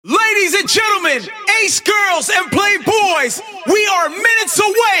gentlemen, ace girls and playboys, we are minutes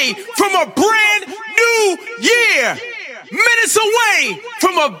away from a brand new year. Minutes away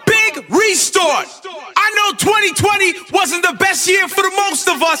from a big restart. I know 2020 wasn't the best year for the most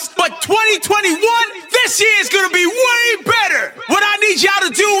of us, but 2021, this year is gonna be way better. What I need y'all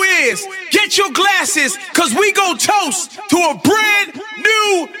to do is get your glasses, cause we gon' toast to a brand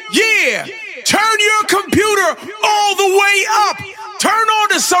new year. Turn your computer all the way up. Turn on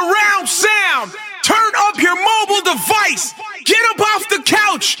the surround sound. Turn up your mobile device. Get up off the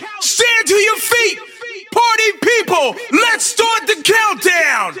couch. Stand to your feet. Party people, let's start the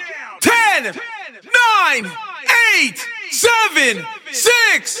countdown. 10, 9, 8, 7,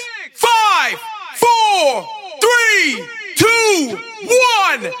 6, 5, 4, 3, 2,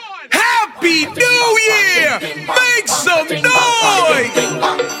 1. Happy New Year! Make some noise!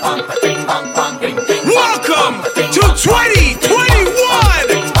 Welcome to 2021!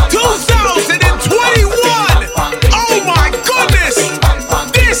 2021! Oh my goodness!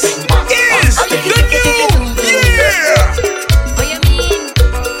 This is the new year!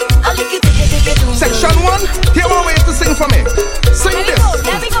 Section 1, here one way to sing for me. Sing this.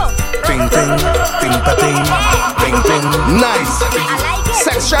 There we go. Ping, ping, ping, pa-ting, ping, ping. Nice.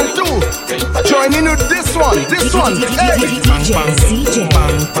 Section 2, join in with this one. Hey.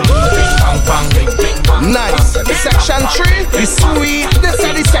 Nice. Section 3, the sweet. This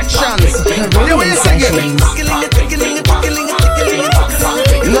are the sections. Here we sing it.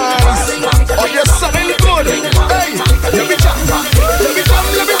 Nice. Oh, you're something good. Hey, let me jump.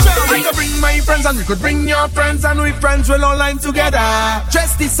 I could bring my friends and we could bring your friends, and we friends will all line together.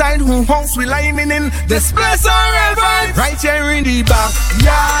 Just decide who hosts we lining in this place alright. Right here in the back,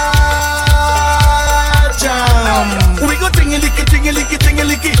 yeah, jam. We go tingy-licky, tingy-licky,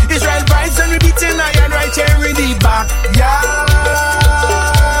 tingy-licky. Israel vibes and we beating iron right here in the back, yeah,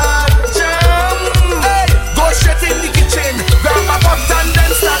 jam. Hey, go straight in the kitchen, grab a pot and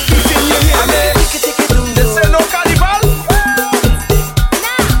then start beating your head. This ain't no carnival.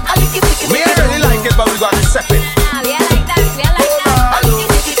 We ain't really like it, but we got to step it. We are like that.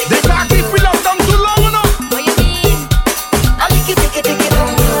 They can't keep we love them too long enough. What you mean?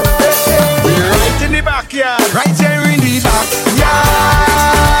 We're right in the backyard, right here in the backyard,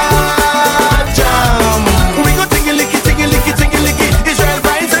 jam. We go tingy-licky, tingy-licky, tingy-licky. Israel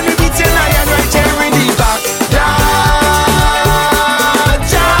vibes and we beating iron right here in the backyard,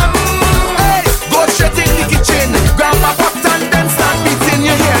 jam. Hey, go straight in the kitchen, grab a pot and then start beating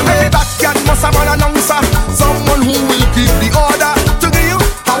your hair. Hey, backyard must have an announcer, someone who will keep the order to give you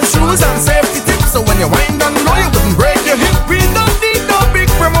house shoes and safety tips. So when you wind down low, you wouldn't break your hip. We don't need no big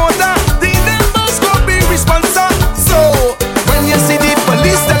promoter. The neighbors go be responsible. So when you see the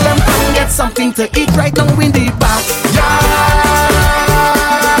police, tell them come get something to eat right now in the backyard,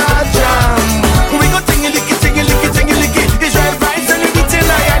 jam. We go tingy-licky, tingy-licky, tingy-licky. Israel vibes and we beating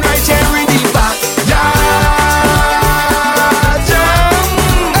iron right here in the backyard, jam.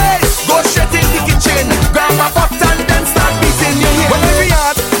 Hey, go straight in the kitchen, grab a pot and then start beating your head. Well, every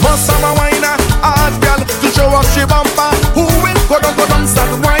yard must have a whiner, hard girl to show off she bumper. Who will go down,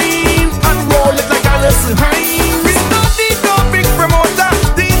 start wine and roll it like a listen high. We don't need no big promoter.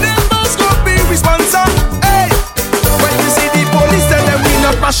 The neighbors go be responsible. Hey, when you see the police, tell them we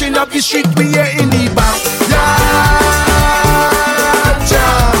not mashing up the street. We here in the backyard,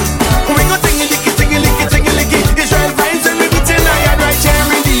 jam. We go tingy-licky, tingy-licky, tingy-licky. Israel vibes and we beating iron right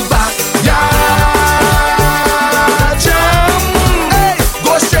here in the backyard, jam. Hey,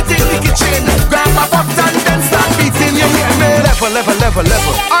 go straight in the kitchen, grab a pot and then start beating your hair. Level.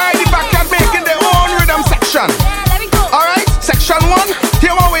 Alright, the backyard making their own rhythm section. Let me go. Alright, section 1,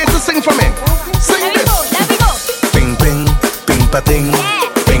 here one way to sing for me. Sing Let me this. go. Let me go. Ping, ping, ping, pa-ting,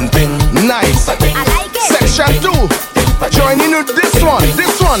 Yeah. ping, ping. Nice. I like it. Section 2, join in with this one. Hey.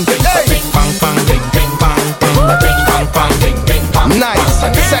 Nice.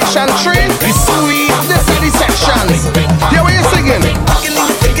 Section 3, the sweet. This are the sections. Here we singing.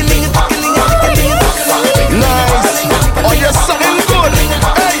 Nice. Oh, you're something good.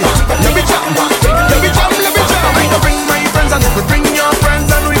 Hey, let me jump. I could bring my friends and you could bring your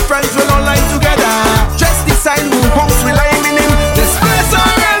friends, and we friends will all line together. Just decide who hosts we lining in this place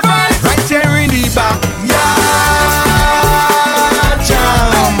alright. Right here in the backyard,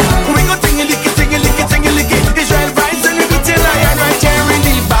 jam. We go tingy-licky, tingy-licky, tingy-licky. Israel vibes and we beating iron right here in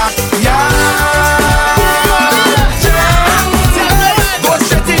the backyard.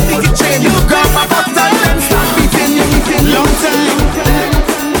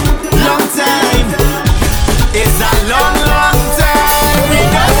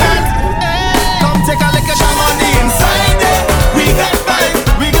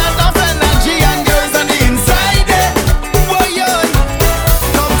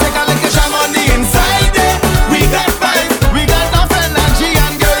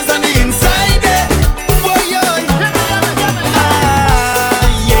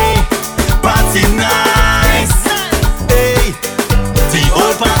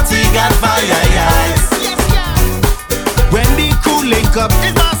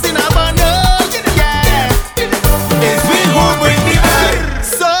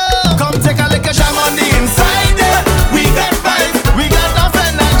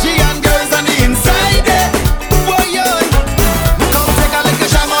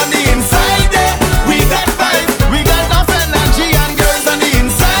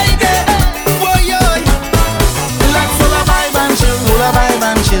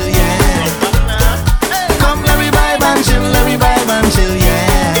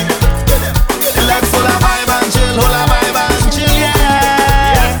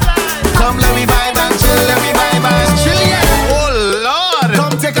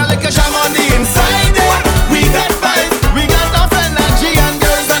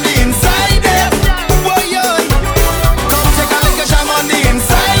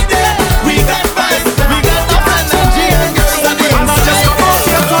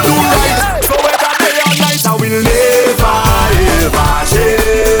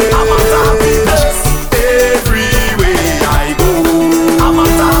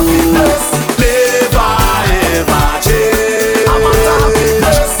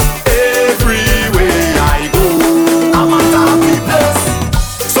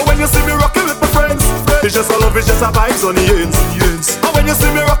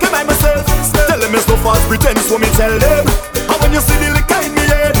 pretend so me tell them. And when you see the liquor in me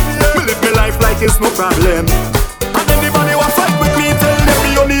head, me live me life like it's no problem. And anybody who fight with me, tell them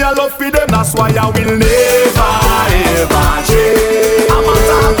me only a love for them. That's why I will never ever change. I'm a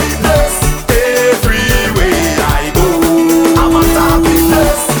happiness everywhere I go. I'm a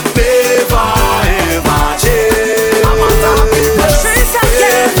happiness, never ever change. I'm a happiness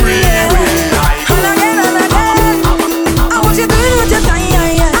everywhere I go. I want you doing with your time.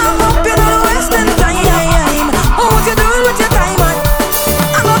 I'm up in the western time. I want you doing with your time.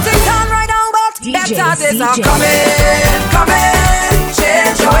 I'm gonna take time right now, but better days are coming,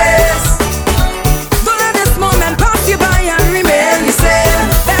 change your ways. Don't let this moment pass you by and remain the same.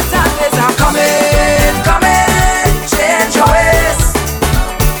 Better days are coming, change your ways.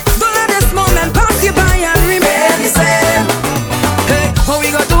 Don't let this moment pass you by and remain the same. Hey, what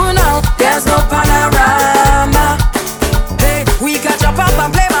we gonna do now? There's no panorama. Hey, we can jump up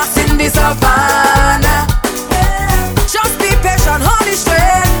and play mass in the savannah. Just be patient, hold it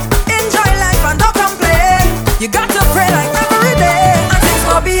straight. Enjoy life and don't complain. You got to pray like every day, and things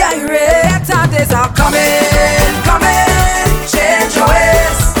will be irate. Better days are coming, change your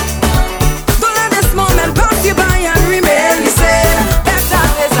ways. Don't let this moment pass you by and remain the same. Better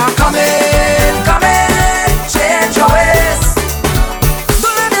days are coming, change your ways.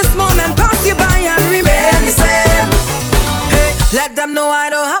 Don't let this moment pass you by and remain the same. Hey, let them know I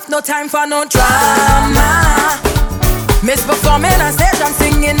don't have no time for no drama. Miss performing on stage, I'm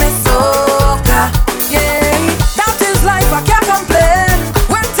singing the soca. Yeah, that is life, I can't complain.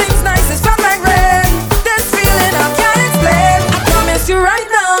 When things nice, it's felt like rain. This feeling I can't explain. I promise you right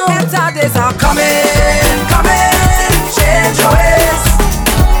now, better days are coming, change your ways.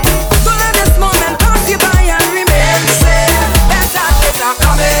 Don't let this moment pass you by and remain the same. Better days are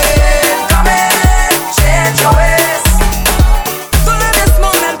coming, change your ways. Don't let this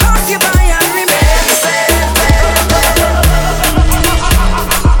moment pass you by and remain the same.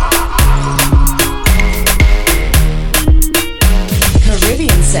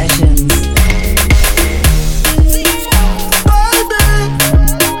 Caribbean Sessions.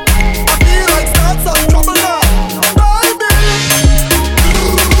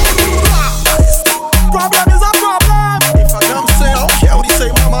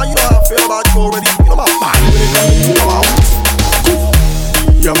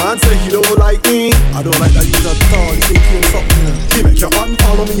 Your man say he don't like me. I don't like that he's at all. He think he's something. He make your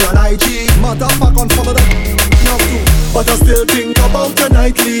unfollow me on IG. Matter of fact, unfollow that. Not too. But I still think about you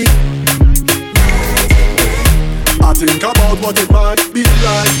nightly. I think about what it might be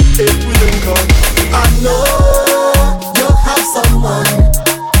like if we link up. I know you have someone.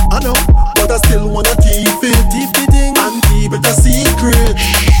 I know, but I still wanna keep it and keep it a secret.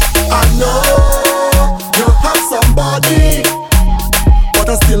 I know you have somebody, but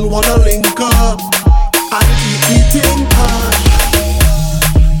I still wanna link up and keep it in touch.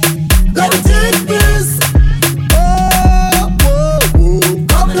 Let me take this.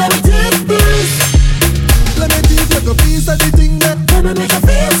 Come, let me take this. Let me take a piece of the thing that let me make you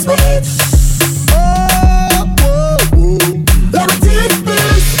feel sweet. Let me take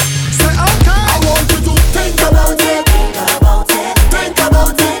this. Say okay. I want you to think about it. Think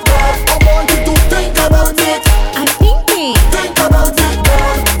about it. I want you to think about it. I'm thinking. Think about it,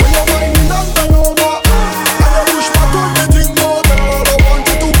 girl. When you're winding down the over and you push back on the thing, girl, I want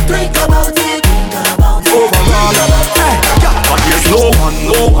you to think about it. Overall, but there's no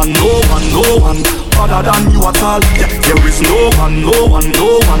one other than you at all. Yeah, there is no one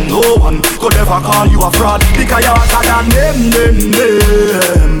could ever call you a fraud, because you're better than them.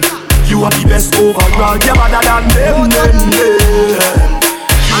 You are the best overall. You're better than them. You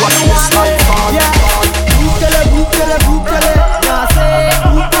are the best like far.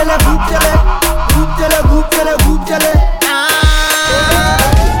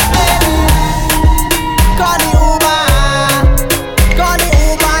 Call the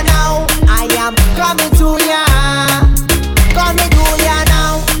Uber now. I am coming to ya. Call me to ya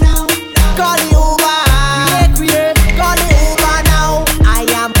now. Call the Uber. Call the Uber now. I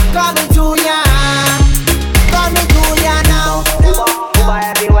am coming to ya. Call me to ya now. Uber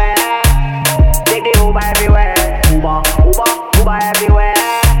everywhere. Take the Uber everywhere. Uber everywhere.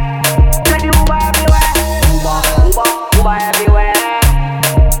 Take the Uber everywhere. Uber everywhere.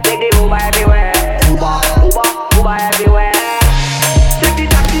 Take the Uber everywhere. Uber everywhere. Take the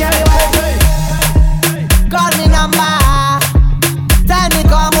taxi everywhere. Call me number. Tell me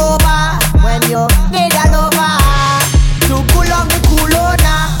come over when you need a lover. To cool on the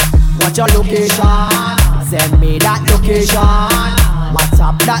coolona. What's your location? Send me that location.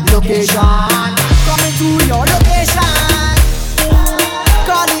 WhatsApp that location. Coming to your location.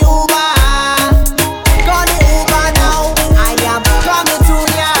 Call the Uber.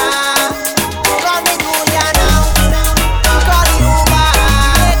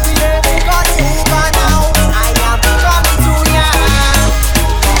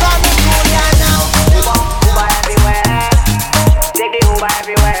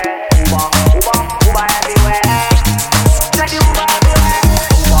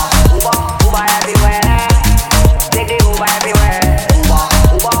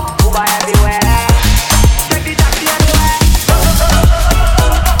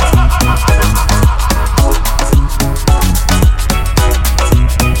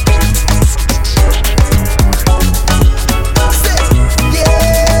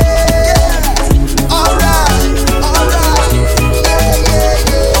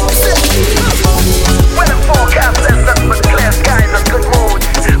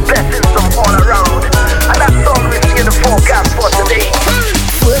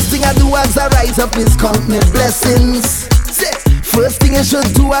 rise up is count me blessings. First thing you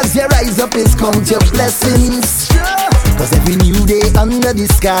should do as you rise up is count your blessings. Cause every new day under the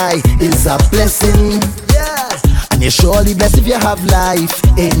sky is a blessing. And you're surely blessed if you have life,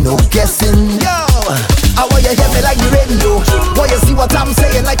 ain't no guessing. I want you hear me like the radio. Want you see what I'm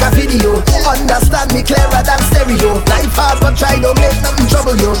saying like a video. Understand me clearer than stereo. Life hard but try don't make nothing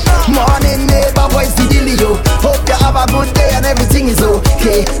trouble you. Morning neighbor voice the dealio. Hope you have a good day and everything is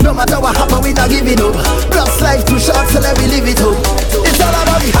okay. No matter what happen we not give it up. Plus life too short so let me live it up. It's all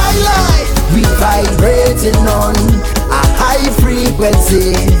about the high life. We vibrating on a high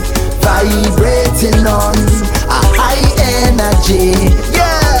frequency. Vibrating on a high energy.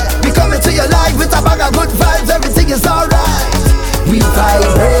 Yeah, we coming to your life with a bag of good vibes. Everything is alright. We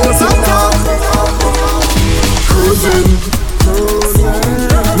vibrating on. Cruising.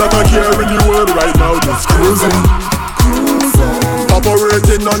 Not a care in the world right now, just cruising.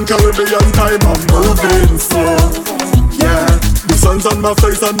 Operating on Caribbean time, I'm moving slow. Yeah, the sun's on my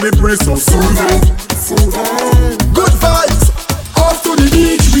face and the breeze so soothing. Good vibes. Off to the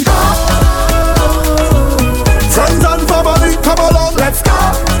beach we go. Friends and family, come along, let's go.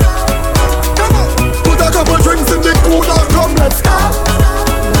 Come on, put a couple drinks in the cooler, come, let's go.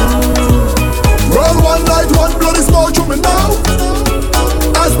 Roll one light, one bloody smoke to me now.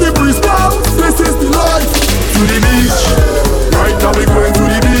 As the breeze blows, this is the life. To the beach, right now we going to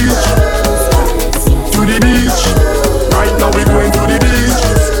the beach. To the beach, right now we going to the beach.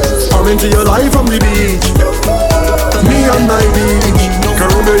 I'm into your life from the beach. Me and my beach,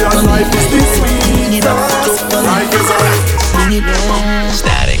 Caribbean life is this sweet. Life is alright.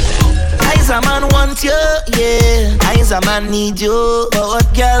 Static. Eyes a man want you, yeah. Eyes a man need you. But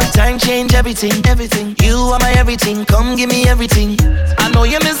what girl, time change everything, everything. You are my everything, come give me everything. I know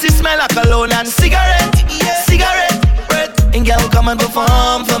you miss the smell of cologne and cigarette, yeah. Cigarette, breath. And girl, come and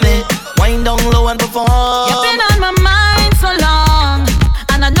perform for me. Wind down low and perform. You've been on my mind so long,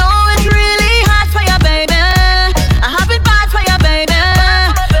 and I know it's really hard for you, baby. I have it bad for you, baby.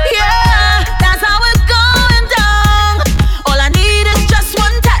 Yeah, that's how it's going down. All I need is just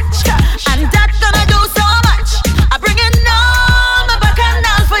one touch, and that's gonna do so much. I bring it on my back and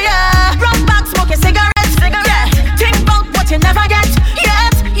down for you. Rock back, smoking cigarettes, yeah. Think about what you never get,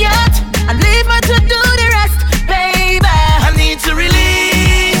 yet, and leave me to do the rest, baby. I need to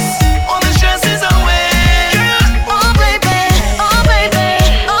release all the stresses away. Oh baby, oh baby,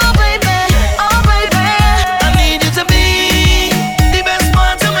 oh baby, oh baby. I need you to be the best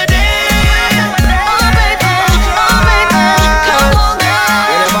part of my day. Oh baby, come on now.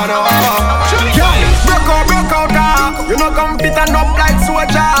 Broke out, you know come fit and up like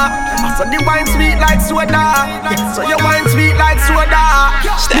soda. So the wine sweet like soda. So your wine sweet like soda.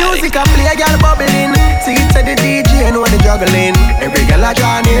 Music a play, girl bubbling. See it to the DJ, know the juggling. Every girl a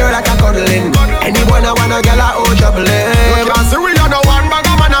draw near like a cuddling. Anyone a wanna girl a oh juggling. You can't see we are no one bag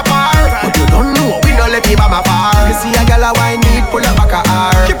of man apart. But you don't know we don't let you by my far. You see a girl a wine need pull up back a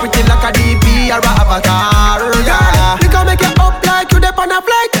R. Keep it in like a DP or a avatar. Yeah, we can make it up like you dip on a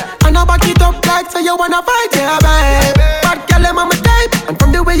flight. And I back it up like so you wanna fight, yeah babe. Bad girl I'm my type, and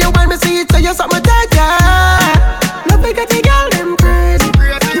from the way you want me see it, so you suck my tight, yeah. Love me get the girl them crazy.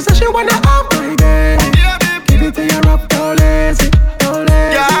 She say she wanna have my day. Give it to you up, don't lazy, don't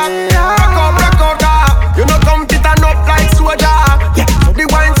lazy. Yeah, rock out, you know come fit and up like soda. Yeah, so the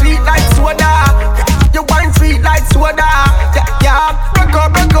wine sweet like soda. Your wine sweet like soda. Yeah, rock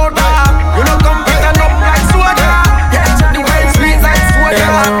out, you know come fit and up like soda. Yeah, so the wine sweet like soda.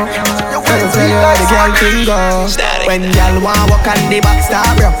 Your wine sweet like soda. When y'all want walk on the back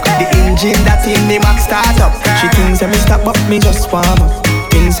start up, the engine that in the back start up. She thinks that me stop up, me just warm up.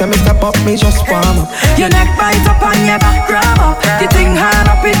 Thinks that me stop up, me just warm up. Your neck bite up and your back grab up. The thing hard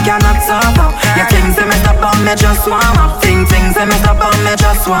up, it cannot stop up. Your things that me stop up, me just warm up. Things that me stop up, me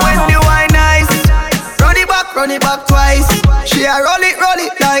just warm up. When the wine nice, run it back twice. She a roll it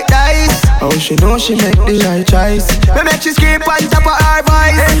like dice. Oh, she know she make the right choice. Me make she scream on top of her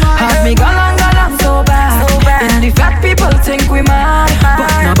voice. Have me gone so bad. And the fat people think we mad, but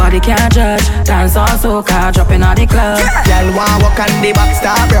nobody can judge. Dance on soca, dropping on the club. Y'all want walk on the back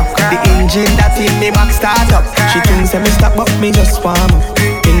start up. The engine that in the back start up. She thinks that me stop up, me just warm up.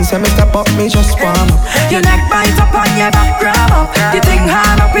 Thinks that me stop up, me just warm up. Your neck bite up and your back grab up. The thing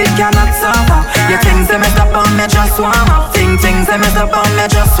hard up, it cannot stop up. Your things that me stop up, me just warm up. Things that me stop up, me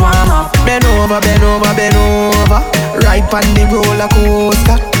just warm up. Bend over, right on the roller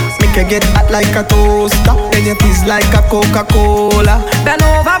coaster. Make you get hot like a toaster. Then you fizz like a Coca-Cola. Bend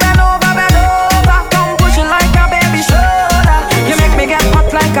over, come push it like a baby shoulder. You make me get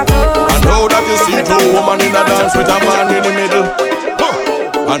hot like a toaster. I know that you see two women in a dance with a man in the middle.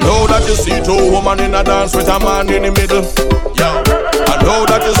 I know that you see two women in a dance with a man in the middle. Yeah. I know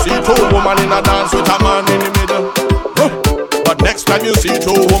that you see two women in a dance with a man in the middle. But next time you see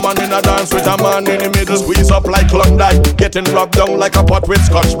two women in a dance with a man in the middle, squeeze up like Klondike, getting rubbed down like a pot with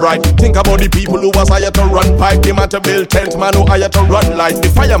Scotch Brite. Think about the people who was hired to run pipe, the man to build tent, man who hired to run lights, the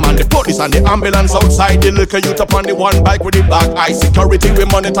fireman, the police and the ambulance outside, the liquor youth upon the one bike with the black eye. Security we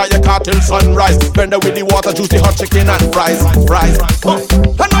monitor your car till sunrise. Vendor with the water juice, the hot chicken and fries.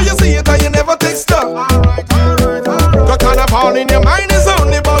 I know you see it and you never take stock. The carnival in your mind is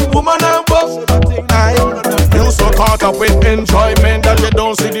only about woman and buff. You so caught up with enjoyment that you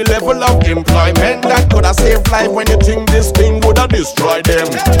don't see the level of employment that could have saved life when you think this thing would have destroyed them.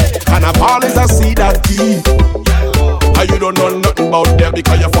 Carnival is a seed that deep, and you don't know nothing about them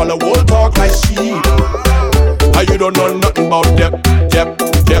because you follow old talk like sheep. And you don't know nothing about them. Yep.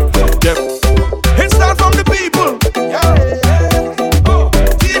 It starts from the people.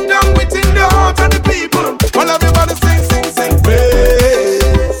 Deep down within the heart of the people. While everybody sing.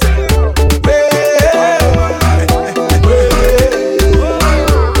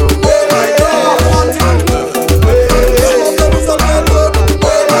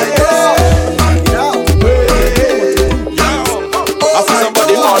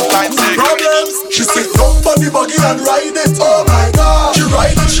 And ride it, oh my God. She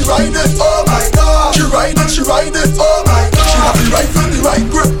ride it, oh my God. She ride it, oh my God. She have the right foot, the right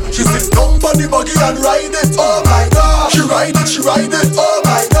grip. She sits down on the buggy and ride it, oh my God. She ride it, oh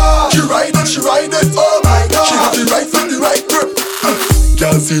my God. She ride it, oh my God. She have the right foot, the right grip.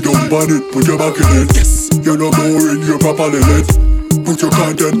 Can't sit down on it, put your back in it. Yes, you're not boring, you're properly lit. Put your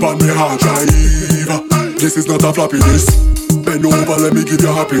content on me hard drive. This is not a floppiness. Bend over, let me give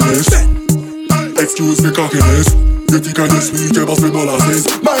you happiness. Excuse me cockiness. You think I just sweet, you must be molasses.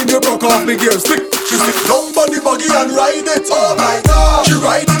 Mind you broke off me gear stick. She sit down on the buggy and ride it, oh my God. She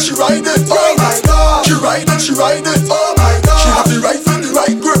ride it, oh my God. She ride it, oh my God. She have the right foot, the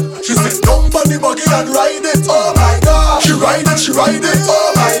right grip. She sit down on the buggy and ride it, oh my God. She ride it,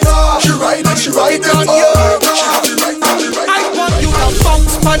 oh my God. She ride it, oh my God. She have the right foot, the right grip. I want you to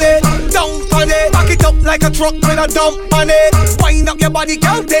bounce on it, down on it. Back it up like a truck with a dump on it. Wind up your body,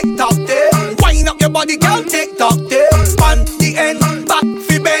 girl, tick tock there. Wind up your body, girl, tick tock there. On the end, back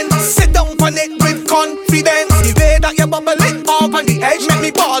fi bend. Sit down on it with confidence. The way that you bubble it up on the edge make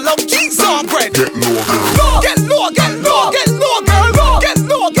me ball out cheese on bread. Get low, girl. Get low, get low, get low, girl. Get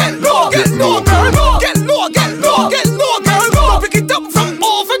low, get low, get low, girl. Get low, get low, get low, girl. Pick it up from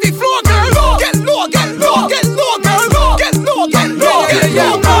over the floor, girl. Get low, get low, get low, girl. Get low, get low, get low,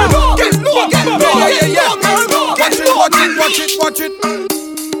 girl. Get low, get low, get low, girl. Watch it.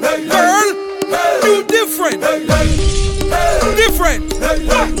 Girl, you different. Different.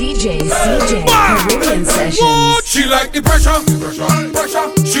 DJ CJ Caribbean Sessions. She like the pressure.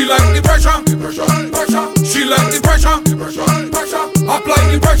 She like the pressure. She like the pressure. Apply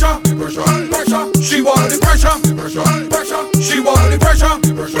the pressure. She want the pressure. She want the pressure.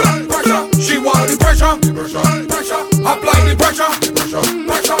 She want the pressure. Apply the pressure.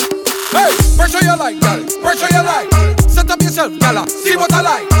 Hey, pressure you like, girl. Pressure you like. Set up yourself, gala. See what I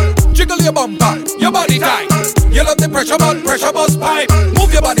like. Jiggle your bumper, your body tight. You love the pressure, but pressure bust pipe.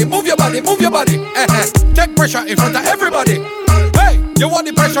 Move your body. Take pressure in front of everybody. Hey, you want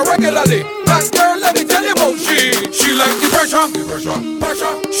the pressure regularly. That girl, let me tell you about she like the pressure.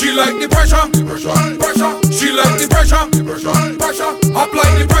 She like the pressure. She like the pressure. Apply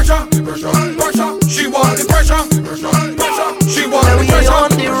the pressure. She want the pressure. She want the pressure. On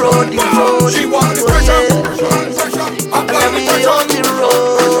the road. She want the pressure. Apply the pressure. On the road.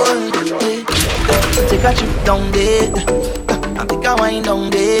 Take a trip down there. I take a wine down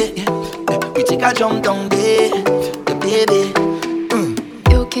there. We take a jump down there. The baby.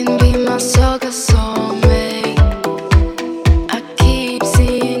 You can be my soca soulmate. I keep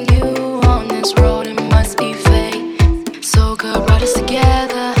seeing you on this road, it must be fate. Soca brought us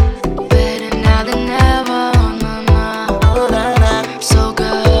together, better now than ever. Soca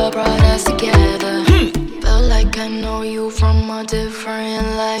brought us together. Felt like I know you from a different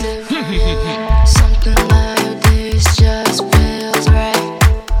life. Something like this just feels right.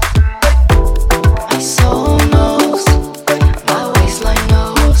 My soul knows, my waistline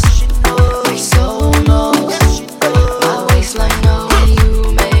knows. My soul knows, my waistline knows. You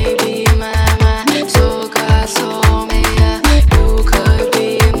may be my soca soulmate. You could be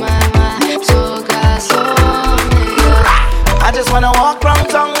my soca soulmate. I just wanna walk round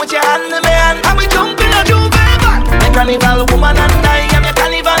town with your hand in my hand, and we jump in a Juve van. The carnival woman and I am your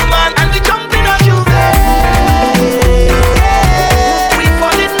carnival man, and we jump in a Juve. We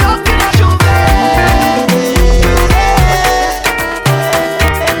fall in love in a Juve.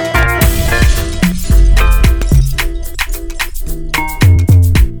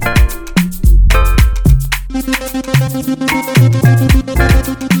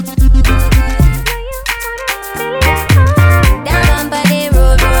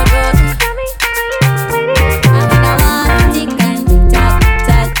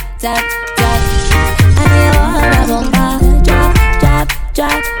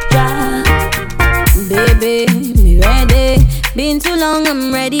 long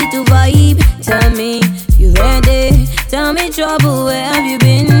I'm ready to vibe. Tell me, you ready? Tell me, trouble, where have you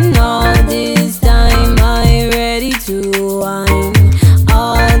been all this time? I ready to whine.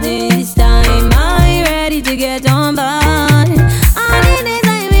 All this time, I ready to get on board. All the days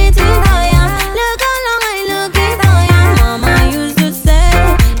I waited for ya. Look how long I looking for ya. Mama used to say,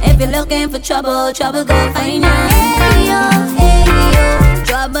 if you're looking for trouble, trouble go find ya. Hey yo,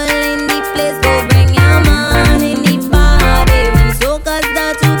 trouble in the place, go bring your man in the party. When soca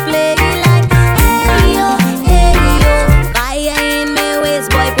start to play, like hey yo, fire in my waist,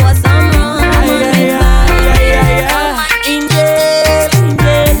 boy, pour some rum on the body. Angel,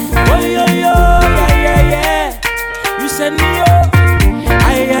 oh yo yo, yeah. You send me up,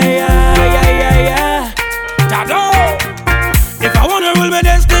 Dado. If I wanna rule my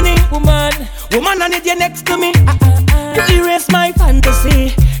destiny, woman, I need you next to me. You erase my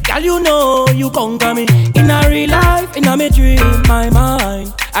fantasy, girl. You know you conquer me in a real life, in a me dream, my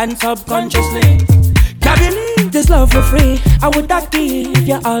mind and subconsciously. Can't believe this love for free. I would not give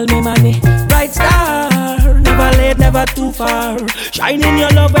you all my money. Bright star, never late, never too far. Shine in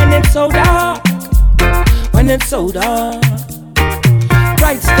your love when it's so dark. When it's so dark.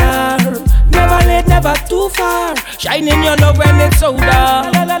 Bright star, never late, never too far. Shine in your love when it's so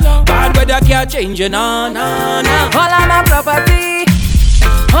dark. Bad weather can't change you, nah. All of my property,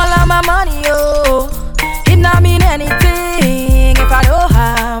 all of my money, oh. It not mean anything if I don't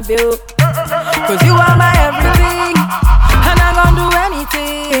have you. Cause you are my everything, and I'm gonna do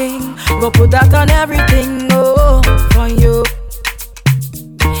anything. Go put that on everything, oh, for you.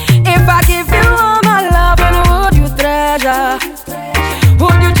 If I give you all my love, and would you treasure?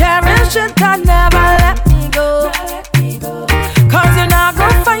 Would you cherish it and never let me go? Cause you're not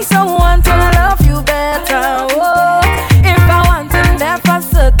gonna find someone to love you better, oh. If I want him there for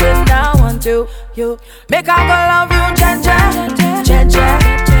certain, I want you. Make I go love you, cha-cha.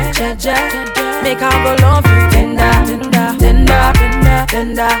 Make I go love you, tender.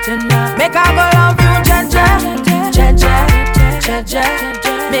 Make I go love you, cha-cha.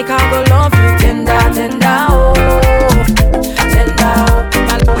 Make I go love you, tender, oh.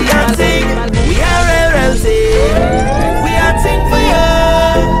 We are sing, we are royalty. We are sing for you.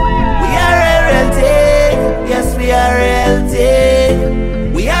 We are royalty. Yes, we are royalty.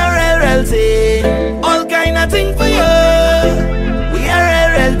 We are royalty. All kind of thing for you. We are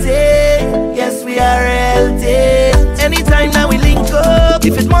royalty. Yes, we are royalty. Anytime that we link up,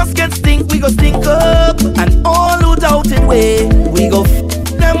 if it must get stink, we go stink up. And all who doubted way, we go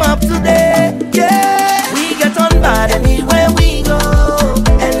them up today. Yeah, we get on bad anywhere we go.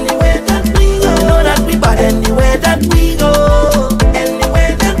 Anywhere that we go, know that we bad anywhere that we go.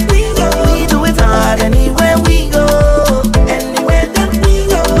 Anywhere that we go, we do it hard anywhere we go. Anywhere that we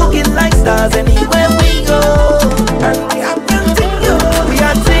go, looking like stars anywhere we go. And we have plenty, we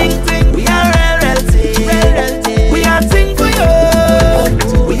are ting, we are royalty. We are ting for you.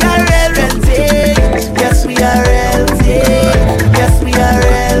 We are royalty. Yes, we are royalty. Yes, we are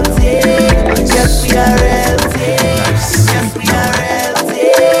royalty. Yes, we are royalty. Yes, we are royalty.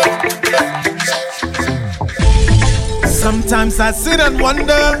 Sometimes I sit and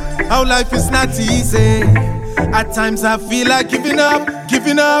wonder how life is not easy. At times I feel like giving up.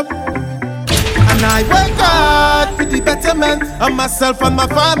 And I work hard for the betterment of myself and my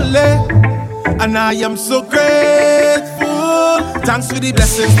family. And I am so grateful. Thanks for the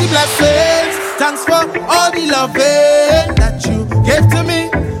blessings. Thanks for all the loving that you gave to me.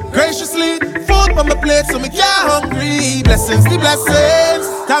 Graciously, food on my plate so me get hungry. Blessings.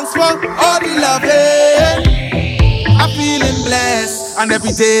 Thanks for all the loving. I'm feeling blessed, and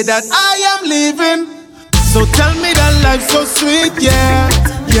every day that I am living. So tell me that life's so sweet, yeah.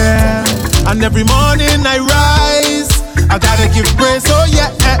 And every morning I rise, I gotta give praise, oh yeah.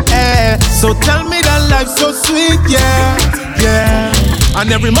 So tell me that life's so sweet, yeah.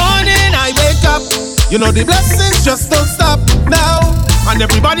 And every morning I wake up, you know the blessings just don't stop now. And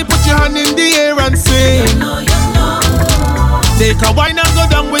everybody put your hand in the air and sing. You know. Take a wine and go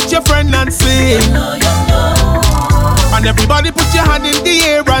down with your friend and sing. You know. And everybody put your hand in the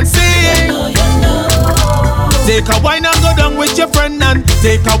air and sing. You know. Take a wine and go down with your friend and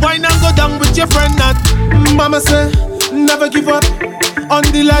take a wine and go down with your friend and Mama say, never give up on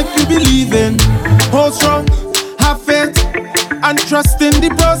the life you believe in. Hold strong, have faith and trust in the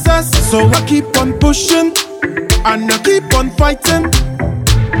process. So I keep on pushing and I keep on fighting.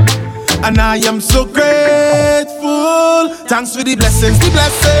 And I am so grateful. Thanks for the blessings.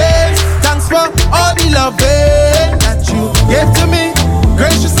 Thanks for all the loving that you gave to me.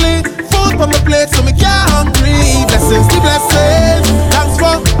 Graciously, food on my plate so me get hungry. Blessings. Thanks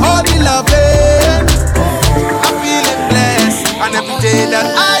for all the loving. I'm feeling blessed and every day that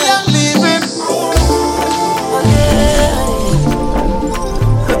I am leaving.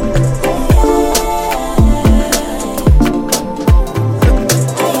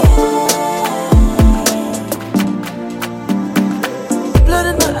 Blood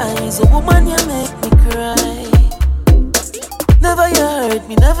in my eyes, a woman, you make me cry. Never you hurt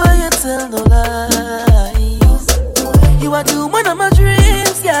me, never you tell no lies. You are the woman of my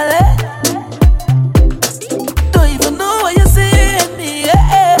dreams, girl. Don't even know what you're saying me.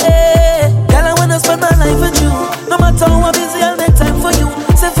 Girl, I wanna spend my life with you. No matter how busy, I'll make time for you.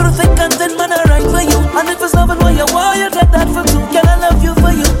 Say through thick and thin, man, I write for you. And if it's loving what you want, you get that from too. Girl, I love you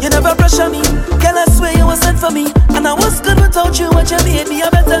for you. You never pressure me. Girl, I swear you were sent for me. And I was good without you. What you made me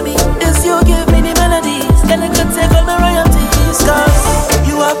a better me. Is you give me the melodies. Girl, I could take all my royalties. Cause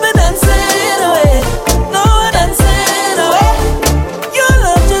you have been dancing away. No one dancing away. Your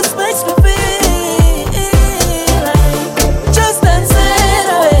love just makes me feel like just dancing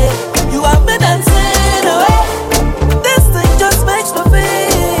away. You have been dancing away. This thing just makes me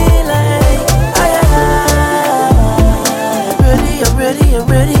feel like I'm ready, I'm ready, I'm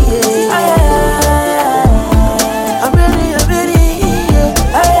ready, yeah. I'm ready, I'm ready, yeah.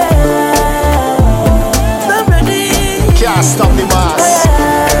 I'm ready. Can't stop the mass.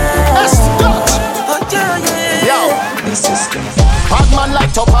 Let's go. Yo, bad man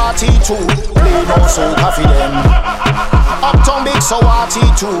like to party too. Play more soca for them. Uptown big so party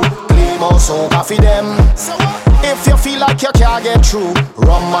too. Play more soca for them. If you feel like you can't get through,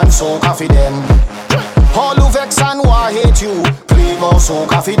 rum and soca for them. All who vex and who hate you, play more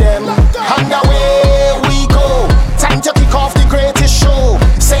soca for them. And away we go. Time to kick off the greatest show.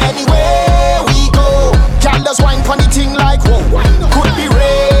 Say anywhere we go. Girl does wine pon the thing like whoa. Could be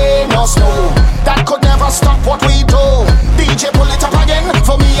rain or snow. That could never stop what we do. DJ pull it up again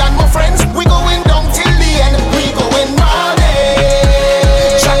for me and my friends. We going down till the end. We going money.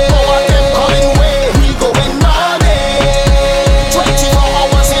 Jack power them coming way. We going money. 24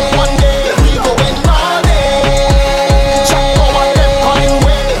 hours in one day. We going money. Jack power them coming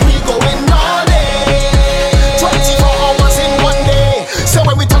way. We going money. 24 hours in one day. So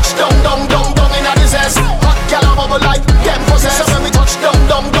when we touch down in a disaster, hot gal a bubble like them possess. So when we touch down in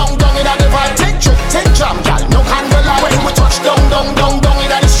a divide, take trip, take jam, gal, no candlelight. When we touch down in a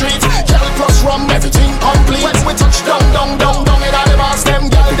the streets, gal plus rum, everything complete. When we touch down in a the bars, them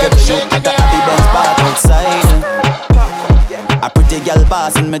gal, them shake I got the Benz park outside. A pretty gal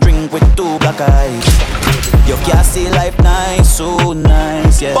passing me drink with two black eyes. You can't see life nice, so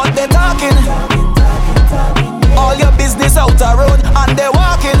nice, yeah. But they talking all your business out the road and they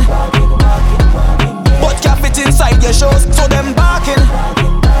walking. But can't fit inside your shows, so them barking.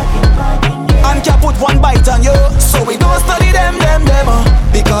 And can't put one bite on you, so we don't study them.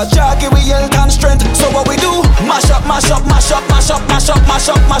 Because Jackie we health and strength. So what we do? Mash up that.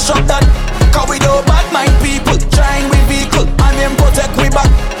 Cause we do bad mind people, trying with vehicle and them protect we back.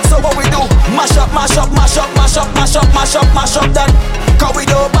 So what we do? Mash up that. Cause we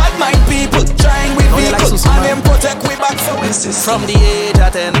do bad mind people, trying with vehicle and them protect we back. From the age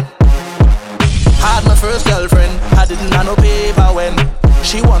of 10, had my first girlfriend. I didn't have no paper when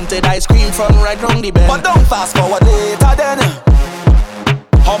she wanted ice cream from right round the bend. But don't fast forward later then.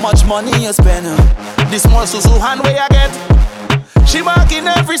 How much money you spend? The small Susu hand way I get, she marking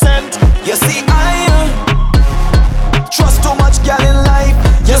every cent. You see I trust too much gal in life.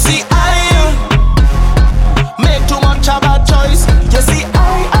 You see I make too much a bad choice. You see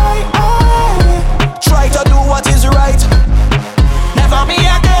I try to do what is right. Never me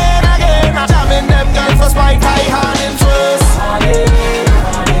again. I'm jamming them girls for spite. I hand in first.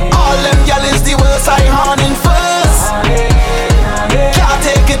 All them gal is the worst. I hand in first. Can't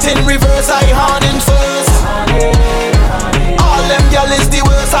take it in reverse. I hand in first. All them gal is the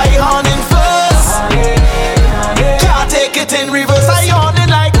worst. I hand in first. Can't take it in reverse. I hand in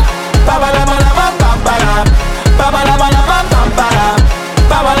like ba-ba-da-ba-da-ba-ba-ba-da, ba-ba-da-ba-da-ba-ba-ba-da,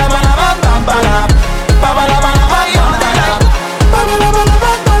 ba-ba-da-ba-da-ba-ba-da, ba-ba-da-ba-da-ba-ba-da,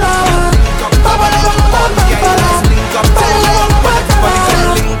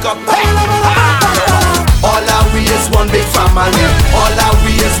 all our we is one big family. All our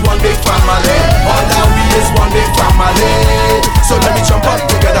we is one big family. All our we is one big family. So let me jump up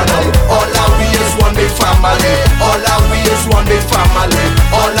together now. All our we is one big family. All our we is one big family.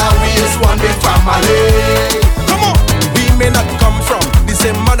 All our we is one big family. Come on. We may not come from the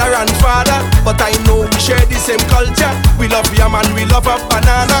same mother and father, but I know we share the same culture. We love yam and we love a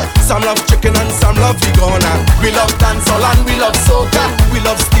banana. Some love chicken and some love vegana. We love dancehall and we love soca. We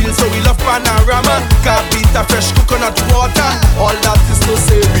love steel so we love panorama. Cabita, fresh coconut water. All that is to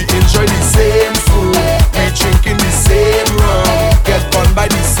say we enjoy the same food. We drinking the same rum. Get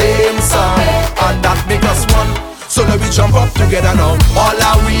together now. All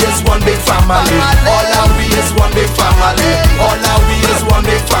our we is one big family. All our we is one big family. All our we is one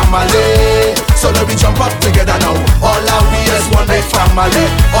big family. So let we jump up together now. All our we is one big family.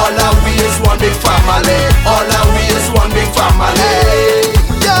 All our we is one big family. All our we is one big family.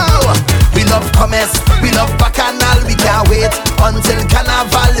 Yo, we love commerce, we love bacchanal. We can't wait until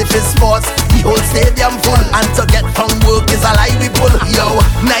carnival. If it's sports, the whole stadium full. And to get from work is a lie we pull. Yo,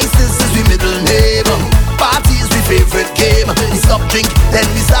 nicest is we middle name. Party is we favorite game. We stop drink, then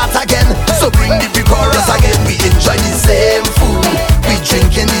we start again. So bring the chorus again. We enjoy the same food, we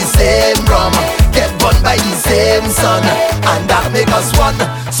drinking the same rum, get burned by the same sun, and that make us one.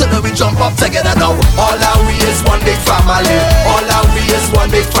 So now we jump up together now. All our we is one big family. All our we is one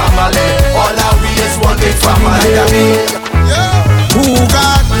big family. All our we is one big family. Who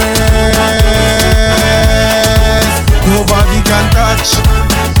got blessed? Nobody can touch,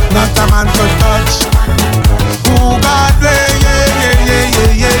 not a man could touch. Who got blessed?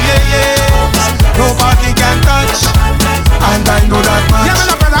 Nobody can touch, and I know that much. Yeah,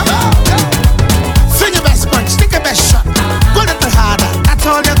 my brother. Sing your best punch, stick your best shot. Go a little harder, that's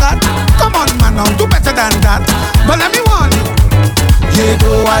all you got. Come on, man, now do better than that. But let me warn you. Yeah,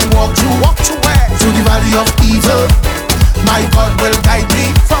 though I walk through where? Through the valley of evil. My God will guide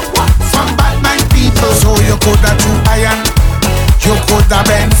me from what? From bad mind people. So you could have true iron, you could have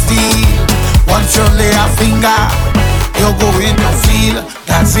been steel. Once you lay a finger, you go in the field.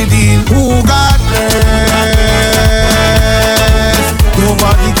 That's the deal. Who got blessed?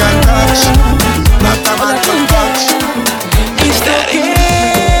 Nobody can touch, not a man can touch. It's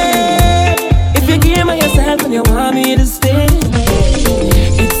okay if you give me yourself and you want me to stay.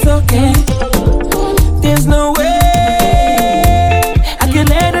 It's okay. There's no way I can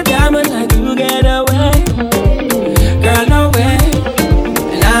let a diamond like you get away. Girl, no way.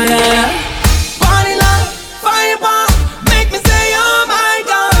 And body like fireball, make me say oh my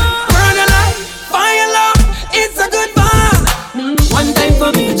God. Burn a light, fire love, it's a good vibe. One time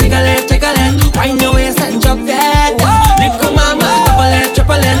for me, jiggle it, wind your waist and drop that. Little mama, double it,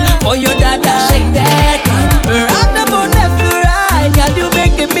 triple it, for your dada, shake that. Rock the boat left to right, God you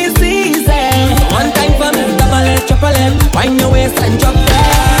making me see it. One time for me, double it, triple it, wind your waist and drop that.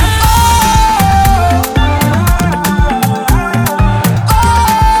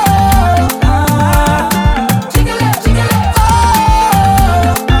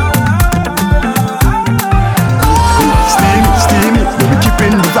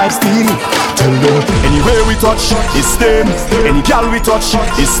 Steamy. Tell them anywhere we touch is stain. Any gal we touch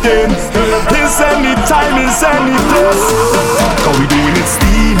is stain. It's any time, it's any place. Cause we doing it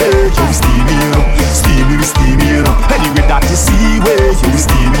steamy. Yeah, we steamy, you know. Steamy, we steamy, you know. Anyway that you see way, yeah, we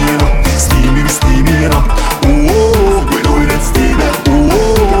steamy, you know. Steamy, we steamy, you know. Oh, we doing it steamy.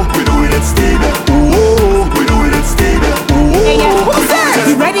 Oh, we doing it steamy. Oh, we doing it steamy. Oh, hey, yeah.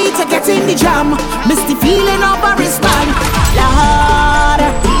 You ready to get in the jam? Misty feeling of a wristband. Lord,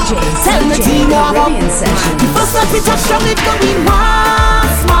 tell the team warm up. The first that we touch down it going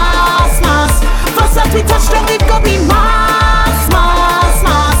mass, mass, mass. First that we touch down it going mass, mass,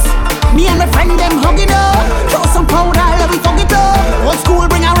 mass. Me and my friend them hugging up. Throw some powder, let we fuck it up. Old school,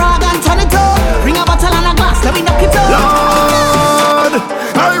 bring a rag and turn it up. Bring a bottle and a glass, let we knock it up. Lord,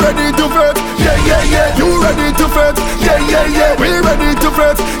 are you ready to fit? Yeah, yeah, yeah. You ready to fit? Yeah, yeah, yeah. We ready to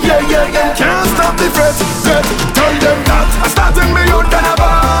fit? Yeah, yeah, yeah. Can't stop the fit. Tell them that I'm starting me out than a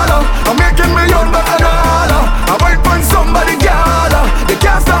baller. I'm making me out but a dollar. I wait on somebody gala. They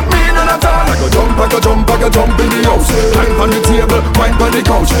can't stop me none at all. I go jump in the house. Climb on the table, wine on the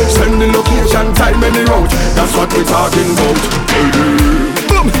couch. Send the location, time and the route. That's what we're talking about.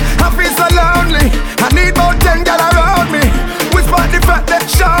 Boom, I feel so lonely. I need about 10 gal around me. Whisper the fact that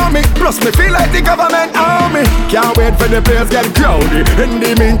show me. Plus me feel like the government army. Can't wait for the place get crowded. In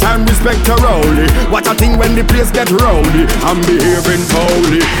the meantime, respect to Rowley. Watch a thing when the place get rowdy. I'm behaving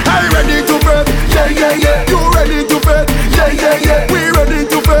holy. Are you ready to bet? Yeah, yeah, yeah. You ready to bet? Yeah, yeah, yeah. We ready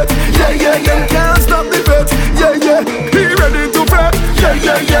to bet? Yeah, yeah, yeah. Can't stop the bet. Yeah, yeah. He ready to bet? Yeah,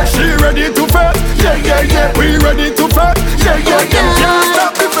 yeah, yeah. She ready to bet? Yeah, yeah, yeah. We ready to bet? Yeah, yeah, yeah. Can't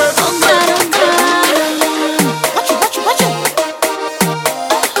stop the bet.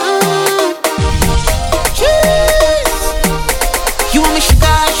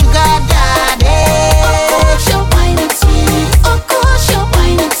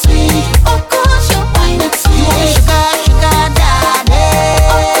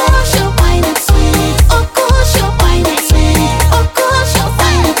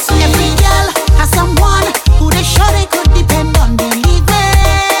 Every girl has someone who they sure they could depend on. Believe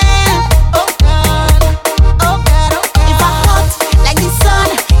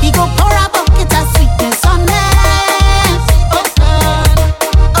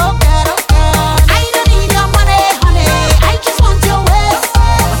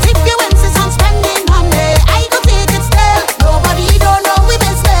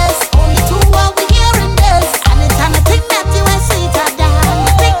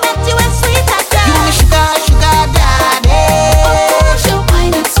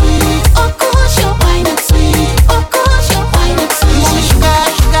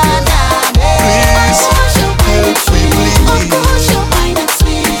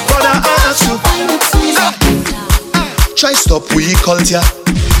stop we culture.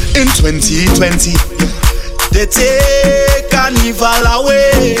 In 2020, they take carnival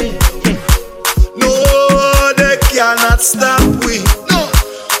away. No, they cannot stop we. No,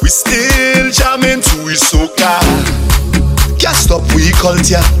 we still jamming to we soca. Can't stop we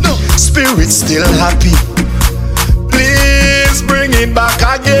culture. No, spirit still happy. Please bring it back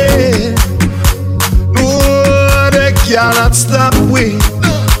again. No, they cannot stop we.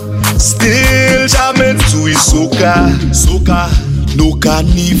 No, still jamming to we soca. Soca, no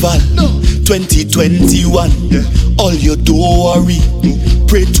carnival. No, 2021. Yeah. All you don't worry.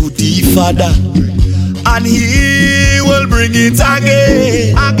 Pray to the Father, and He will bring it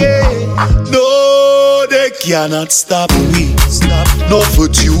again. No, they cannot stop me. No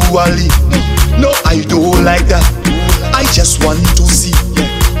virtually. No, I don't like that. I just want to see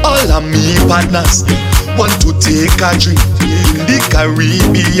all of me partners want to take a drink in the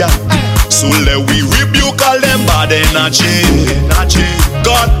Caribbean. So let we rebuke all them bad energy.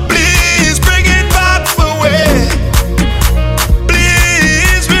 God, please bring it back away.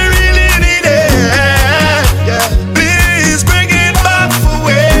 Please, we really need it. Yeah. Please bring it back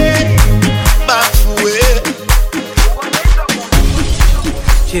away. Back away.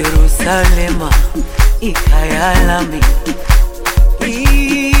 Jerusalema ikayalami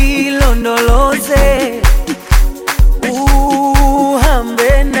ilondoloze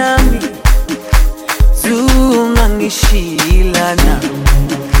uhambe nami zungangishilana.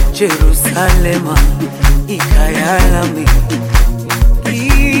 Jerusalema ikayalami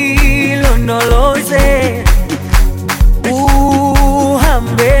ilondoloze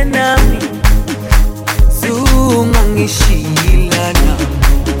uhambe nami zungangishilana.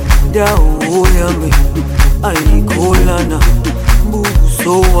 Dawo yami ayikholana,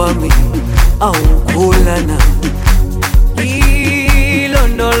 buso wami awukholana.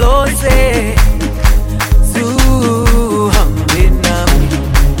 Ilondoloze zuhambe nami.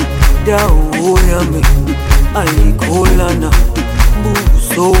 Dawo yami ayikholana,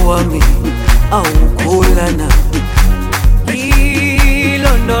 buso wami awukholana.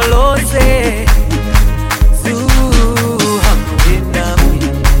 Ilondoloze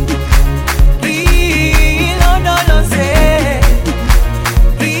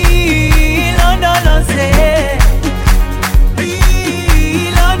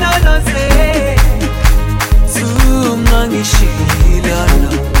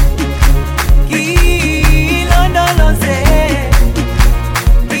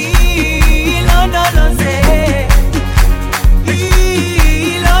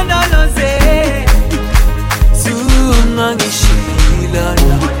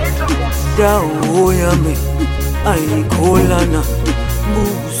dawo yami ayikholana,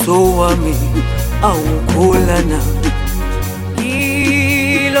 buso wami awukholana.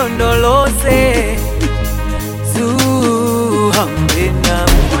 Ilondoloze zuhambe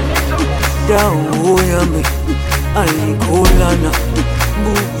nami. Dawo yami ayikholana,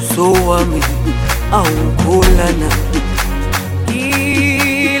 buso wami awukholana.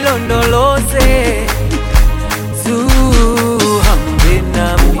 Ilondoloze zuhambe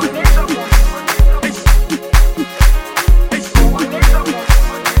nami.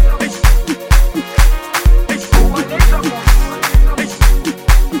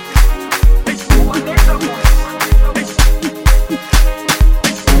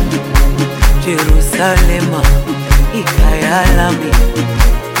 Jerusalema ikayalami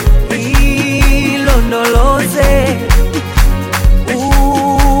ilondoloze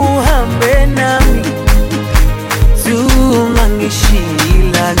uhambe nami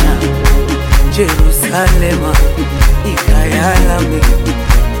zungangishilana. Jerusalema ikayalami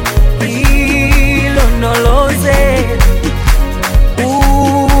ilondoloze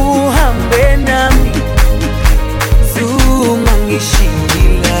uhambe nami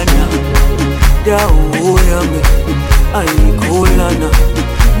zungangishilana. Dawo yami ayikholana,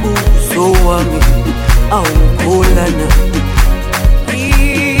 buso wami awukholana.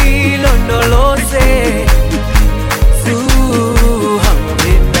 Ilondoloze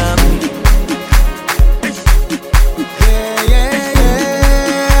zuhambe nami.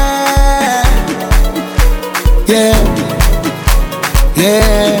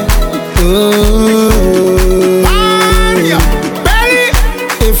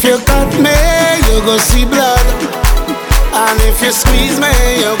 If you cut me, you go see blood, and if you squeeze me,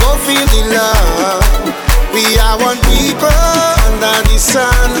 you go feel the love. We are one people under the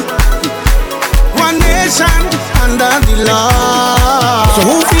sun, one nation under the law. So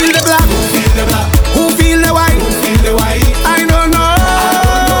who feel the black? Who feel the white? I don't know.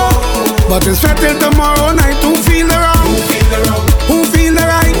 But it's set till tomorrow night. Who feel the wrong? Who feel the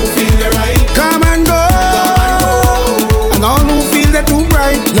right? Come and go. And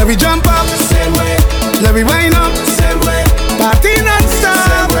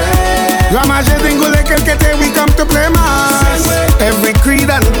Ramage dingule quelqu'un, we come to play mass. Every creed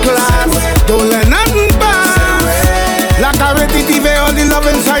and class, don't let nothing pass. Like a repetitive, all the love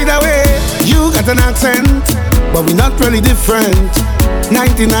inside away. You got an accent, but we not really different.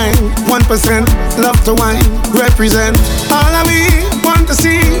 99, 1% love to wine, represent. All of we want to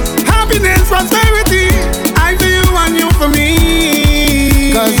see happiness, prosperity. I for you and you for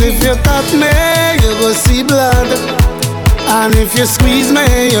me. Cause if you touch me, you go see blood. And if you squeeze me,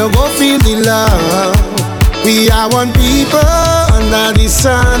 you go feel the love. We are one people under the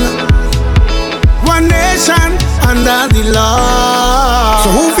sun, one nation under the law. So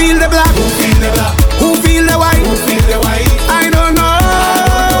who feel the black? Who feel the black? Who feel the white? Who feel the white? I don't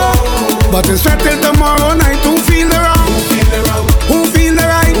know. But it's set till tomorrow night. Who feel the wrong? Who feel the wrong? Who feel the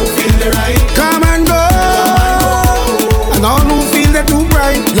right? Who feel the right? Come and go. And all who feel the too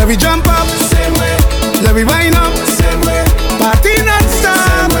bright. Let me jump up, same way. Let me wind up, same way. Party not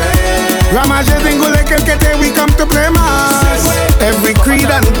stop. Ramage dingule quelqu'un, we come to play mass. Every creed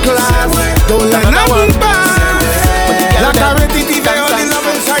and class, don't let nothing pass. Like a repetitive, all the love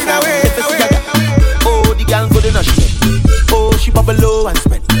inside away. Oh, the girl good enough, she said. Oh, she bubble low and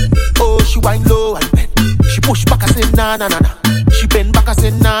spend. Oh, she wine low and bend. She push back, I say na na na na. She bend back, I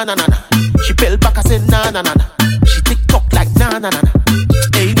say na na na na. She bell back, I say na na na na. She tick tock like na na na na.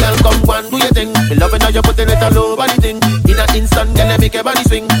 Hey girl, come one, do your thing. Me loving how you putting it all over the thing. In an instant, girl, make your body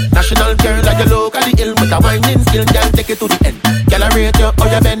swing. National girl, like you locally ill with a whining skill, girl, take it to the end. Girl, I rate you, how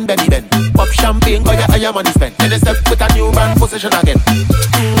you bend, baby bend. Pop champagne, cause you your money spent. Then you step with a new brand position again.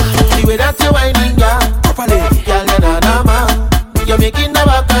 The way that you whining, girl, properly, girl, you na na ma. You're making the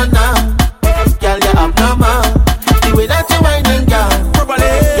back now, girl, you abnormal. The way that you whining, girl, properly,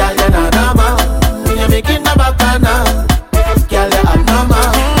 girl, you na na ma. You're making the back now, girl, you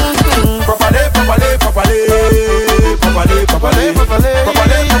abnormal. Properly, properly, properly, properly, properly, properly,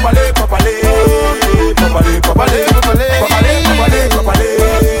 properly, properly, properly, properly,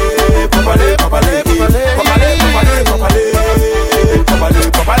 properly,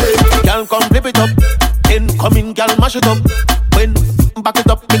 properly, girl, come flip it up. Incoming, girl, mash it up. When back it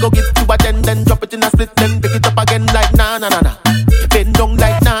up, we go give you a 10, then drop it in a split, then pick it up again like na na na na. You bend down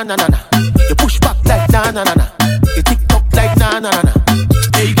like na na na na. You push back like na na na na. You tick tock like na na na na.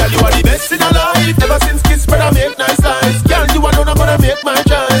 Hey girl, you are the best in our life. Ever since kids spread, I make nice lies. Girl, you alone, I'm gonna make my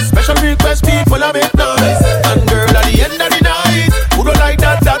choice. Special request, people, I make noise. And girl, at the end of the night, who don't like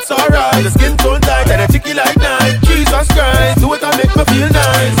that, that's alright. The skin so tight and a ticky like night. Jesus Christ, do it and make me feel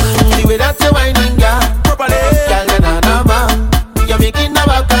nice. The way that you whining, girl, properly, girl, you na na ma. You're making the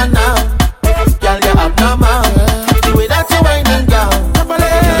back now, girl, you abnormal. The way that you whining, girl, properly,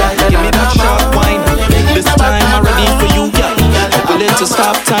 girl, you give me that sharp wine. This time I'm ready for you, girl. A little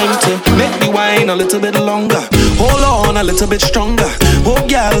stop time to make me wine a little bit longer. Hold on a little bit stronger. Oh,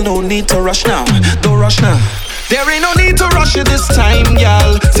 girl, no need to rush now. Don't rush now. There ain't no need to rush it this time,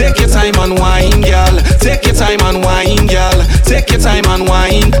 girl. Take your time and wine, girl. Take your time and wine, girl. Take your time and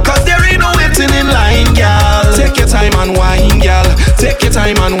wine. Cause there ain't no waiting in line, girl. Take your time and wine, girl. Take your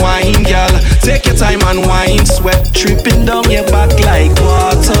time and wine, girl. Take your time and wine. Sweat dripping down your back like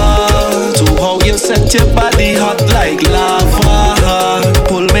water. To how you set your body hot like lava.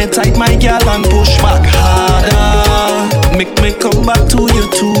 Pull me tight, my girl, and push back harder. Make me come back to you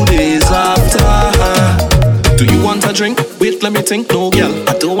 2 days after. Do you want a drink? Wait, let me think. No, girl,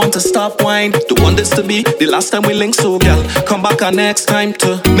 I don't want to stop wine. Don't want this to be the last time we link. So, girl, come back our next time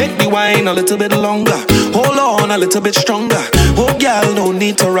to make me wine a little bit longer. Hold on a little bit stronger. Oh, girl, no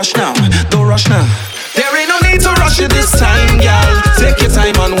need to rush now. Don't rush now. There ain't no need to rush it this time, girl. Take your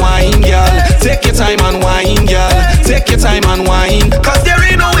time and wine, girl. Take your time and wine, girl. Take your time and wine. Cause there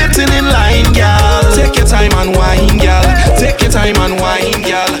ain't no waiting in line, girl. Take your time and wine, girl. Take your time and wine,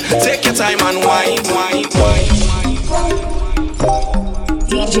 girl. Take your time and wine, wine, wine.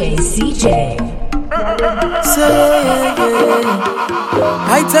 DJ CJ. Say,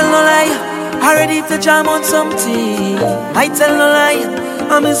 I tell no lie, I ready to jam on something. I tell no lie,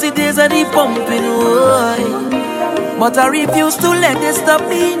 I miss the days of the pumping, boy. But I refuse to let this stop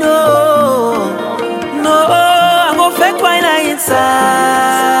me, no. No, I'm gonna fake wine inside.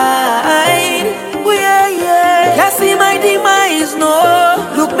 Oh, yeah, yeah. Can't see my demise, no.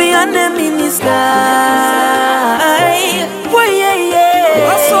 Look beyond them in the sky. Oh, yeah,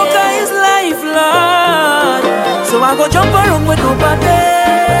 yeah. A soca is life, Lord. So I go jump around with nobody.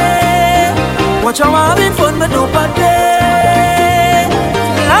 Watch how I'm having fun with nobody.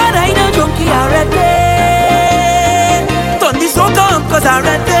 Lord, I know junkie already. Turn this soca on cause I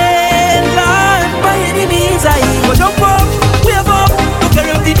ready. Lord, by any means I go jump up, wave up. Look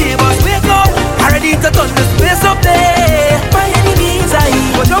around the neighbors, wake up. I ready to turn this place up there. By any means I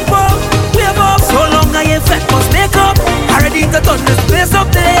go jump up,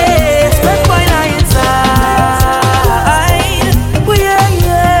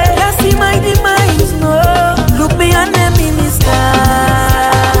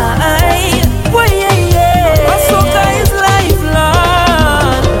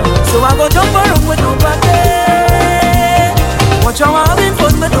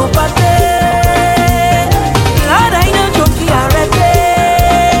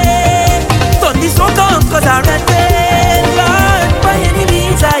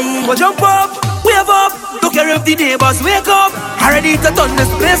 ready to turn this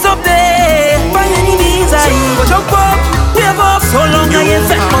place up there. By any means I go jump up, wave up. So long I ain't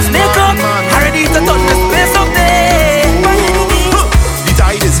fat must make up. I ready to turn this place up there. By any means. The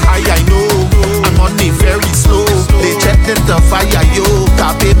tide is high, I know. I'm on it very slow. They checked in the fire, yo.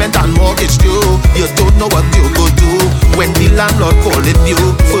 Car payment and mortgage due. You don't know what you go do when the landlord calling you.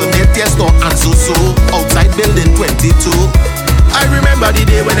 Furniture store and so outside building 22. I remember the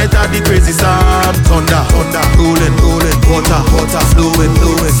day when it had the crazy sound. Thunder, rolling, water, flowing.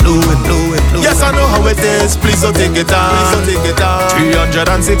 Yes, I know how it is. Please don't take it down.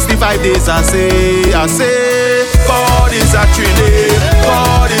 365 days, I say. God is a trinity.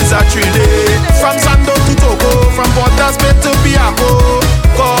 From Sando to Togo, from Port of Spain to Piaco.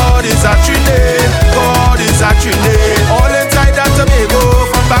 God is a trinity. All inside that Tobago,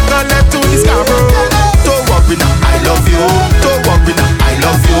 from Bacalet to the Scarborough. Don't worry now, I love you. Don't worry now, I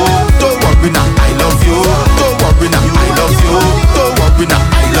love you. Don't worry now, I love you. Don't worry now, I love you. Don't worry now,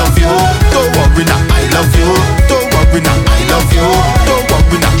 I love you. Don't worry now, I love you. Don't worry now, I love you. Don't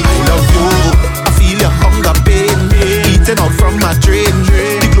worry now, I love you. I feel your hunger pain, eating out from my drain.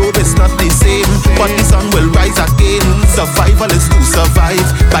 The globe is not the same, but the sun will rise again. Survival is to survive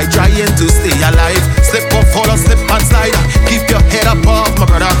by trying to stay alive. Slip or fall or slip and slide. Keep your head above, my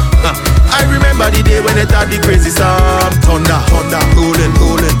brother. I remember the day when it had the crazy storm. Thunder, rolling,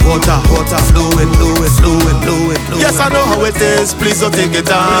 water, flowing. Yes, I know how it is. Please don't take it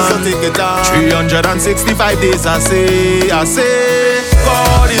down. 365 days, I say.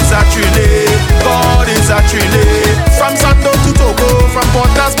 God is a trinity. From Sando to Togo, from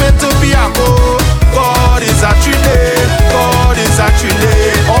Port of Spain to Piaco. God is a trinity. All inside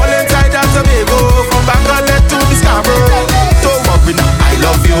that Tobago, from Bacalet to the Scarborough. Don't worry now, I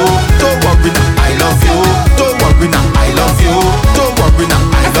love you. Don't worry now, I love you. Don't worry now, I love you. Don't worry now,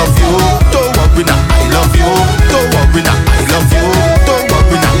 I love you. Don't worry now, I love you. Don't worry now, I love you. Don't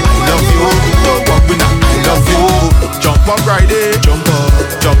worry now, I love you. Don't worry now, I love you. Jump up Friday, jump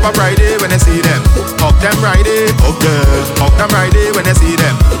up Friday when I see them. Hug them Friday, up there. Hug them Friday when I see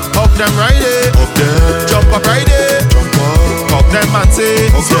them. Hug them Friday, up there. Jump up Friday, jump up. Hug them and say,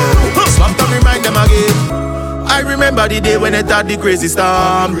 okay. Slump them, remind them again. I remember the day when it had the crazy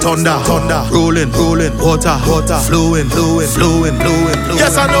storm. Thunder, rolling, water, flowing.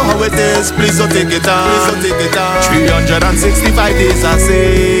 Yes, I know how it is. Please don't take it down. 365 days, I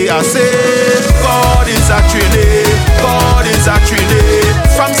say. God is a trinity.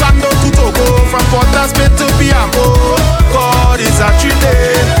 From Sando to Togo, from Port of Spain to Piaco. God is a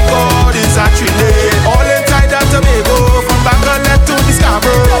trinity. All inside that Tobago, from Bacalet to the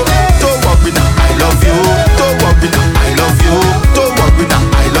Scarborough. Don't worry now, I love you. Don't worry now, I love you. Don't worry now,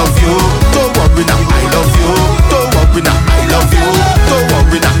 I love you. Don't worry now, I love you. Don't worry now, I love you. Don't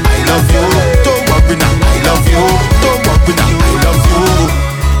worry now, I love you. Don't worry now, I love you. Don't worry now, I love you.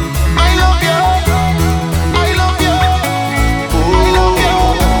 I love you. I love you. I love you.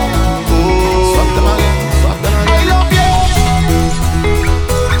 Swap them again. I love you.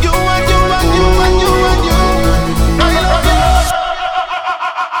 You and you and you and you and you. I love you.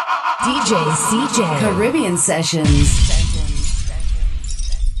 DJ CJ Caribbean Sessions.